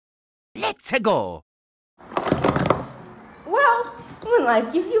Let's go. Well, when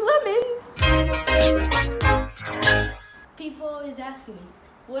life gives you lemons. People always asking me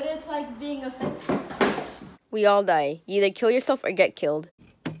what it's like being a sex. We all die. You either kill yourself or get killed.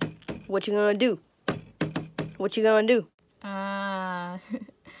 What you gonna do? What you gonna do?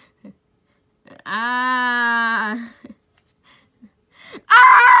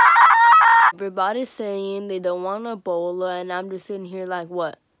 Everybody's saying they don't want a bowl, and I'm just sitting here like,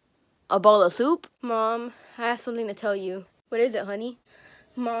 what? A bowl of soup? Mom, I have something to tell you. What is it, honey?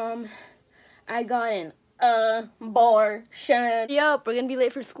 Mom, I got an abortion. Yup, we're gonna be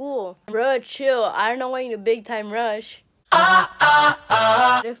late for school. Bro, chill. I don't know why you need a big time rush.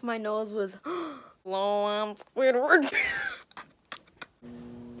 What if my nose was low on Squidward?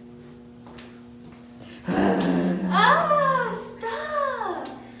 Stop!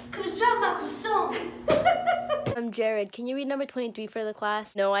 Could drop my croissant. I'm Jared. Can you read number 23 for the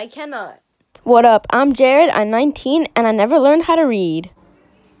class? No, I cannot. What up? I'm Jared. I'm 19 and I never learned how to read.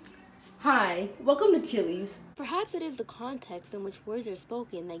 Hi, welcome to Chili's. Perhaps it is the context in which words are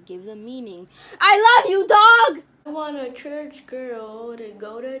spoken that give them meaning. I love you, dog! I want a church girl to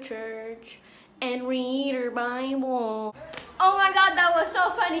go to church and read her Bible. Oh my god, that was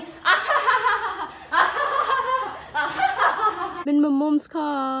so funny. In my mom's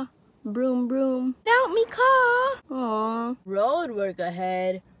car. Broom, broom. Out me car. Aww. Road work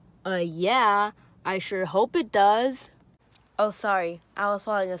ahead. Yeah, I sure hope it does. Oh, sorry. I was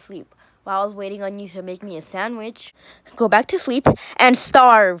falling asleep while I was waiting on you to make me a sandwich. Go back to sleep and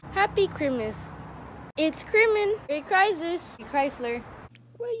starve. Happy Christmas. It's Crimin. Merry Crisis. Chrysler.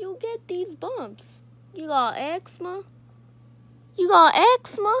 Where you get these bumps? You got eczema? You got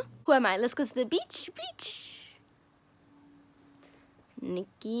eczema? Who am I? Let's go to the beach.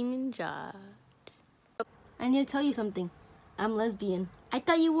 Nicki Minaj. I need to tell you something. I'm lesbian. I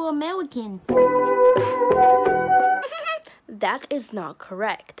thought you were American. That is not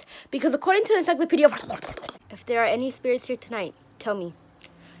correct. Because according to the encyclopedia, if there are any spirits here tonight, tell me.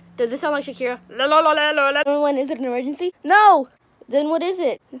 Does this sound like Shakira? La la la la la la. When is it an emergency? No! Then what is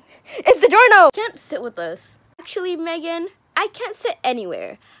it? It's the Giorno! You can't sit with us. Actually, Megan, I can't sit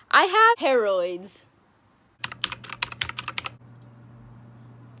anywhere. I have hemorrhoids.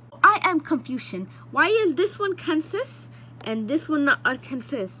 I am Confucian. Why is this one Kansas and this one not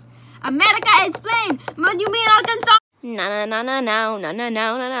Arkansas? America, explain! What do you mean Arkansas? Na na na na na na na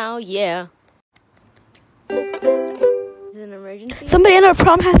na na, yeah. Is it an emergency? Somebody in our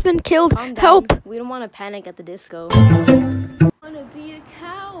prom has been killed. Help! We don't want to panic at the disco. Wanna be a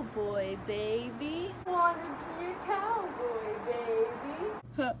cowboy, baby. Wanna be a cowboy,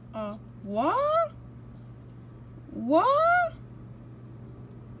 baby. What? What?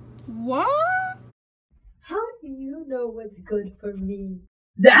 What? How do you know what's good for me?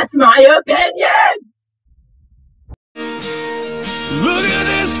 That's my opinion! Look at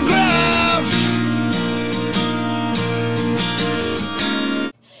this graph!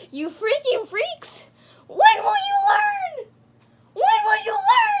 You freaking freaks! When will you learn? When will you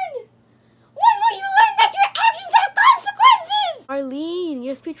learn? When will you learn that your actions have consequences? Arlene,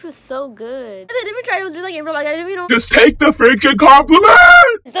 your speech was so good. I didn't even try. It was just like improv. I didn't even know. Just take the freaking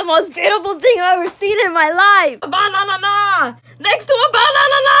compliment! It's the most beautiful thing I've ever seen in my life. A banana next to a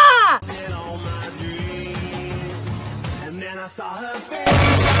banana.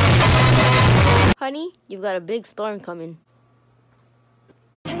 Honey, you've got a big storm coming.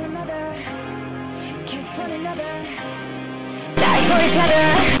 Tell your mother, kiss one another, die for each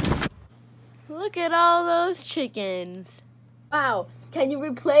other. Look at all those chickens. Wow, can you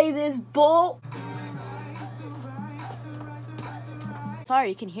replay this bull? Sorry,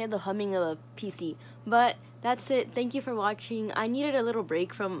 you can hear the humming of the PC, but that's it. Thank you for watching. I needed a little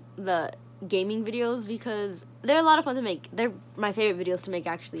break from the gaming videos because they're a lot of fun to make. They're my favorite videos to make,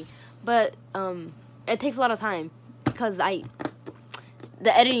 actually, but it takes a lot of time because the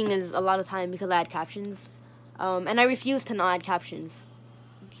editing is a lot of time because I add captions, and I refuse to not add captions.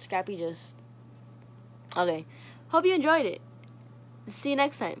 Scrappy just okay. Hope you enjoyed it. See you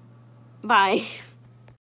next time. Bye.